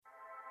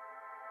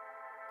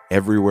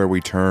Everywhere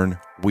we turn,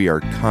 we are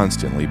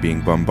constantly being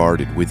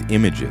bombarded with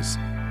images,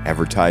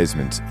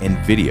 advertisements, and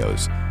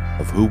videos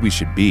of who we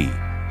should be,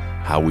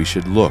 how we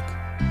should look,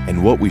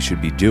 and what we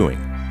should be doing.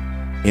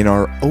 In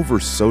our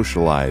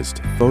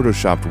over-socialized,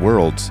 photoshopped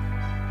worlds,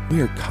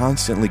 we are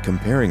constantly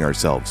comparing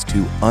ourselves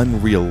to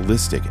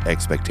unrealistic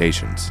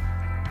expectations.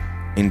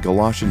 In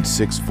Galatians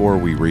 6:4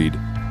 we read,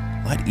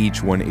 "Let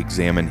each one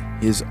examine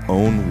his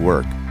own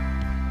work,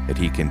 that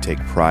he can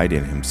take pride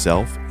in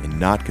himself and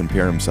not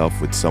compare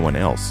himself with someone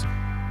else."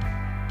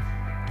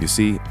 You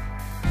see,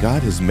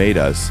 God has made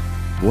us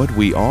what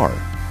we are.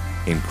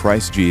 In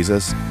Christ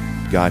Jesus,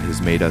 God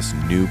has made us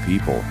new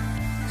people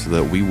so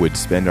that we would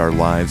spend our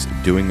lives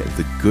doing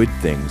the good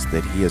things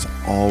that He has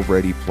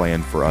already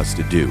planned for us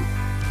to do.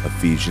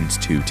 Ephesians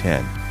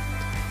 2:10.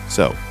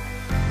 So,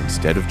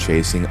 instead of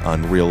chasing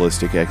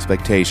unrealistic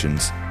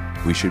expectations,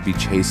 we should be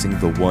chasing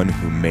the one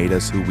who made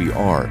us who we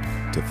are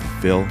to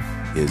fulfill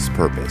His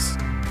purpose.